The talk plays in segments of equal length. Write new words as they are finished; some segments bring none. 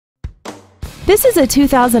This is a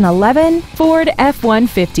 2011 Ford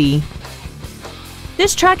F-150.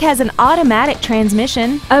 This truck has an automatic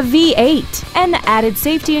transmission, a V8, and the added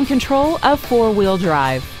safety and control of four-wheel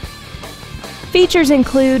drive. Features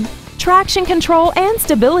include traction control and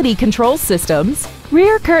stability control systems,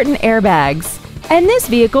 rear curtain airbags, and this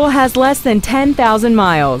vehicle has less than 10,000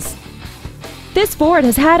 miles. This Ford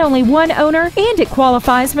has had only one owner and it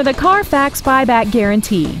qualifies for the Carfax buyback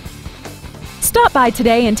guarantee. Stop by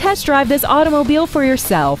today and test drive this automobile for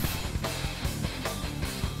yourself.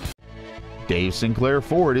 Dave Sinclair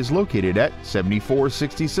Ford is located at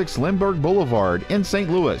 7466 Lindbergh Boulevard in St.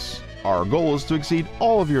 Louis. Our goal is to exceed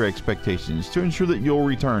all of your expectations to ensure that you'll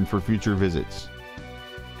return for future visits.